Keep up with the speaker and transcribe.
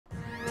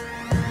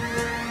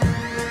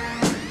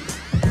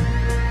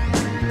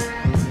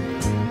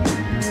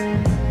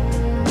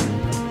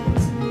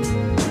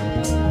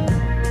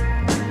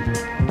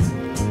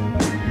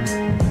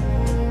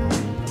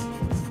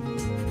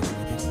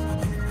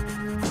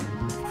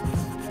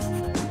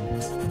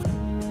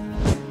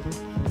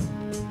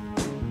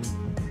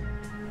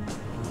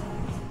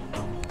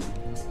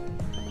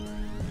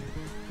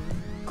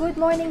Good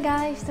morning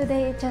guys!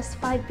 Today it's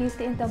just 5:50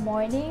 in the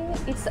morning.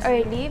 It's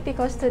early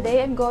because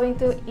today I'm going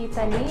to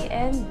Italy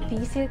and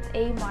visit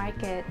a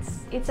market.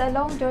 It's a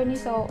long journey,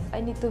 so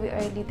I need to be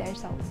early there,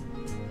 so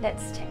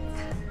let's check.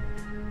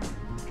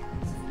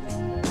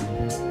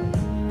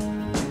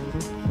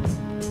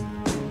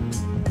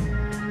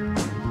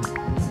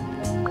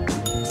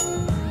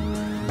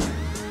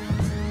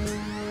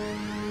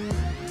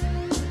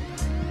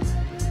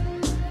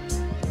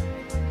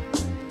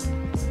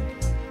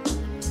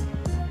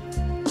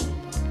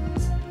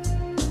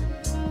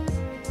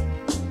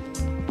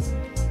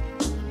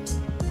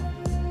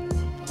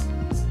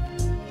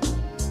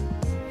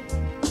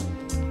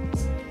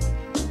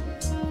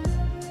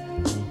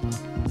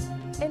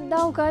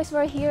 Now guys,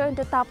 we're here on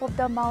the top of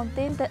the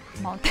mountain.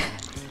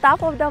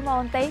 Top of the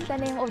mountain. The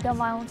name of the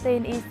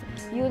mountain is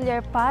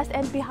Julierpass,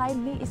 and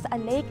behind me is a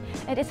lake,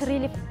 and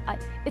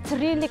it's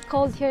really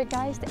cold here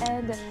guys.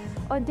 And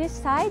on this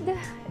side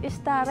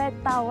is the red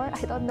tower.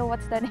 I don't know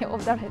what's the name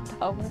of the red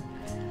tower.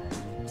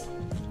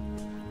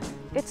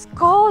 It's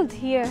cold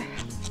here.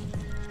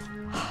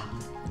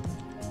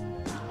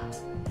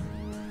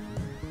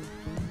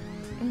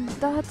 And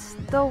that's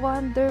the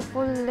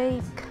wonderful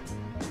lake.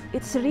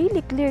 It's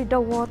really clear,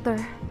 the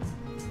water.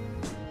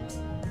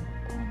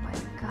 Oh my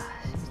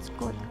gosh, it's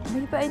good.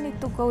 Maybe I need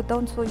to go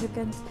down so you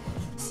can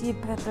see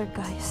better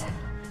guys.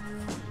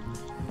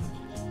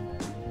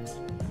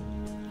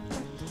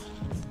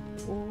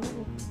 Oh,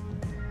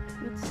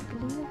 it's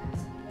clear.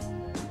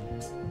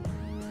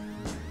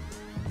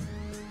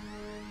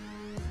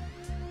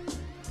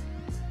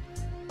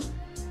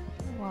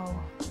 Wow.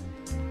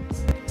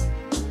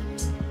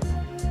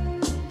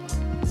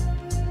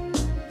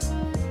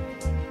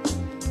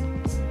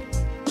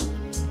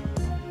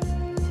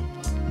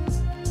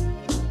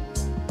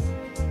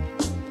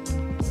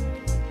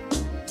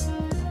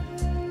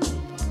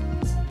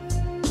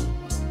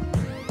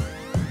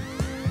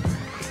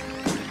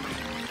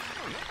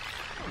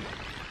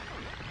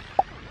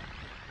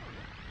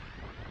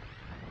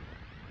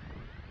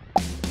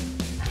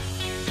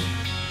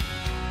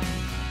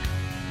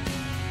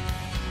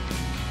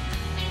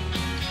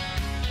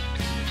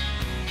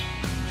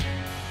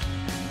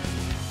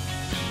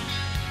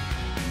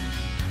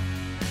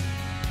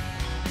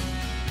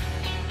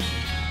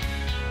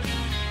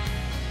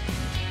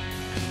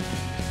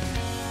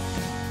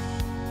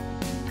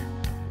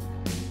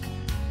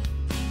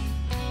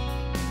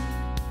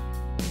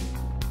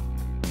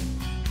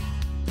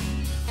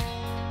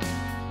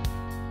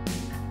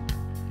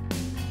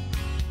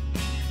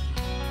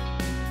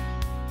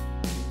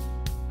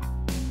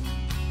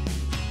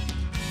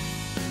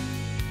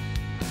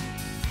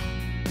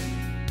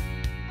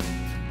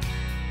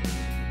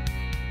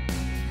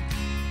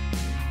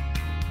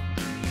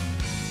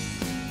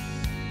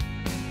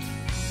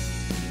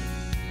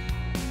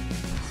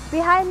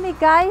 Behind me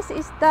guys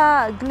is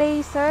the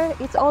glacier.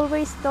 It's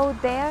always snow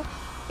there.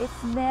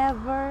 It's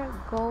never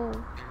go.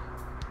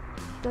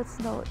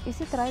 That's snow. Is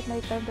it right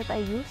my term that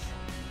I use?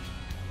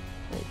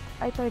 Wait,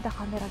 I turn the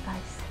camera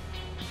guys,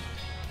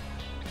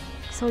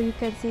 so you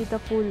can see the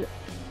full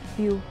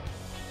view.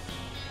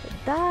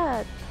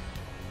 That.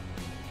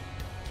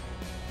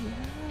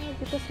 Yeah,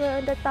 because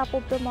we're on the top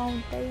of the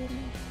mountain.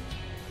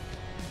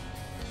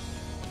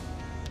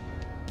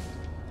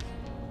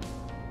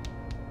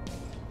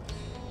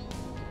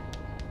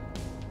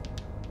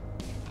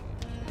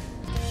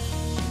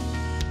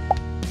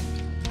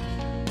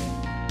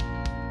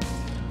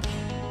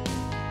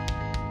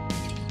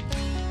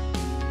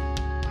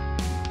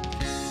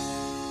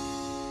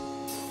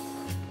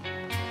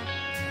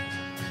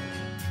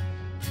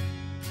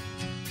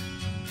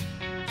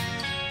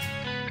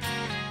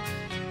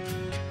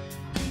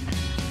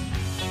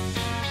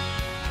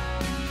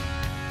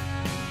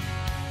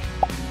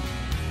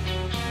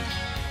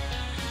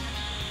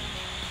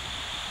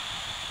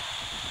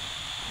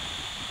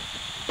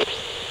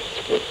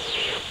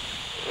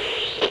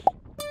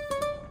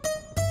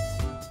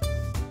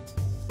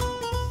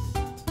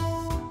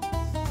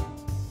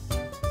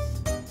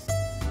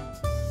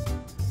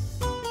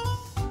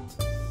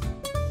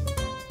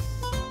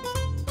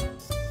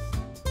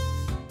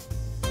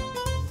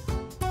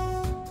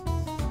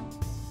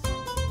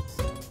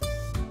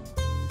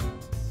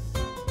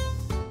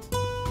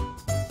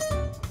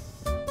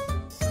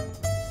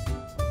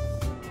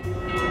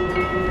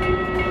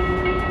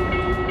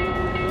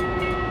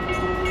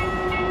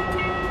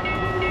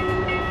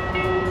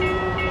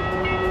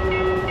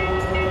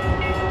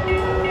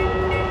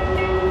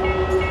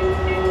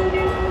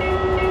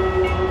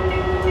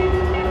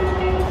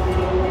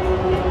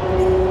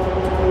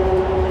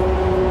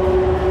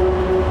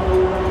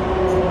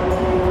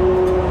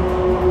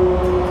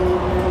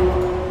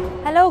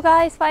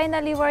 Guys,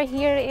 finally we're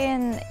here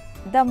in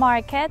the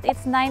market.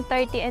 It's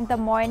 9:30 in the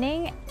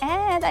morning,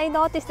 and I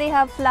noticed they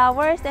have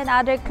flowers and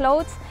other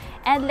clothes,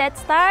 and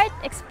let's start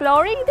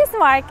exploring this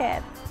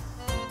market.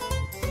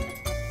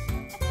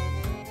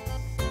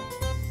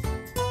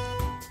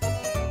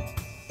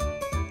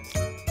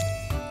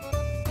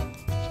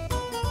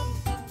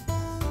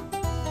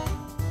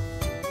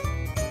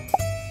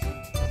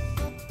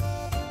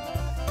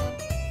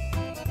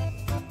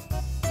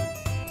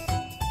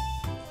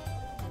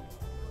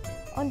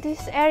 On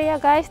this area,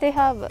 guys, they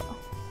have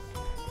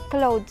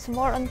clothes,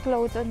 more on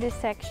clothes on this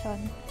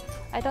section.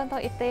 I don't know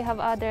if they have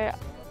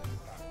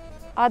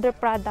other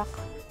product.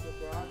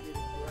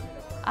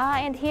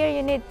 And here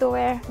you need to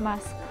wear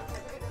mask.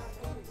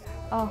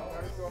 Oh,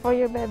 for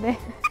your baby.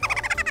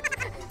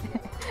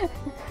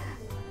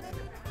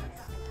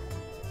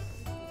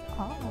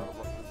 Oh.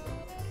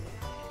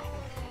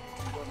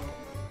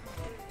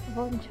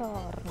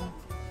 Buongiorno.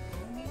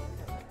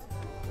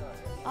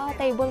 Ah,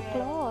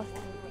 tablecloth.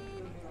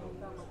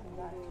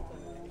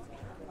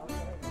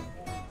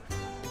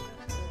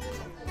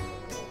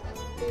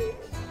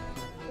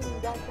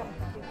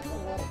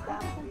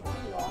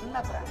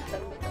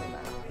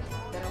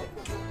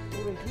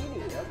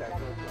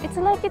 It's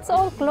like it's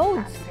all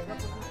clothes.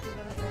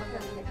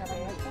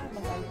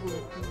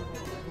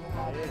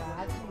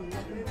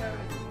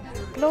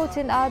 Clothes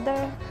and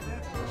other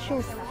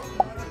shoes.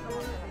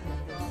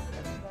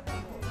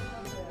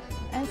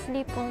 And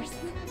slippers.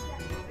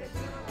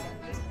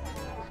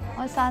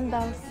 Or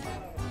sandals.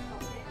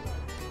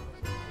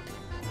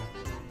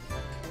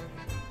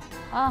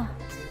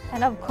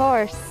 And of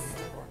course,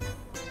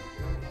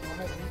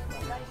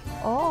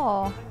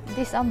 oh,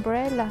 this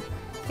umbrella.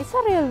 It's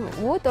a real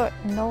wood or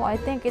no? I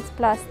think it's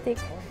plastic.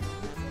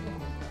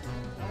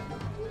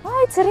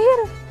 Oh, it's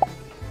real.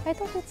 I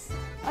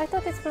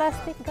thought it's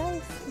plastic,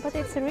 guys, but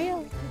it's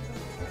real.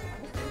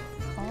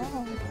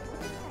 Oh,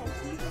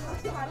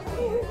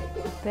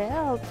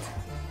 belt.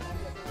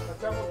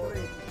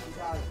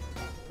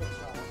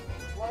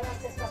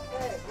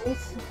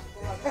 It's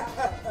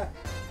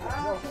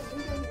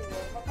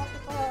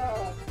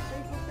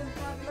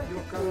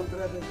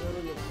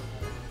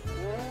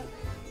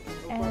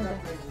and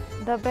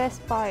the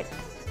best part,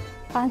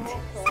 panties.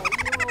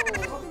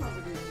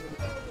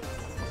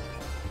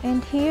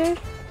 And here,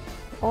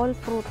 all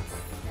fruits.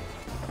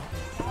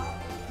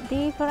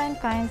 Different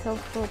kinds of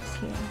fruits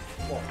here.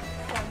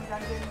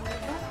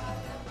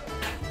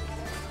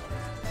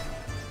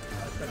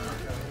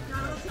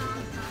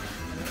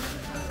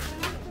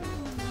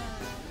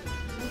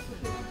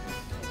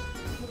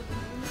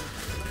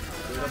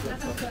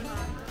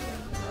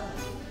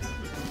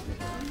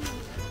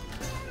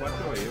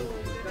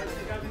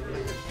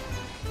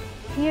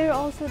 Here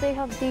also they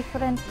have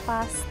different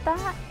pasta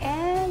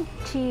and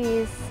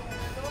cheese.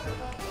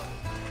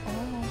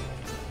 Oh.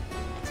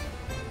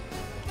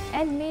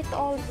 And meat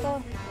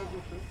also,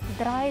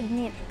 dried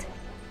meat.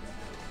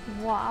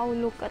 Wow,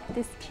 look at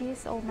this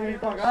cheese, oh my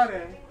gosh.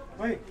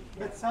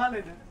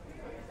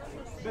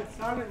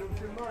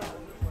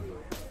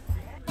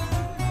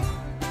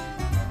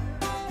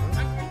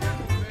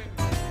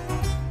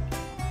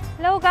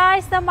 Hello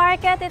guys, the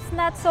market is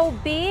not so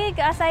big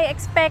as I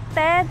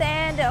expected,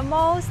 and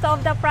most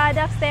of the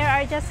products there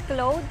are just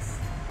clothes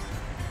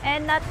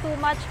and not too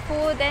much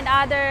food and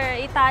other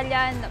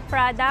Italian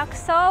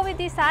products. So we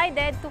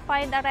decided to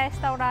find a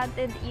restaurant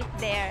and eat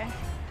there.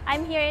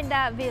 I'm here in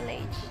the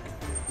village.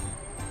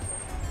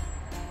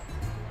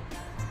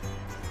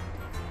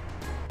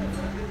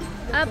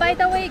 By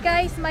the way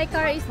guys, my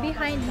car is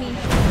behind me.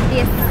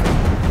 This.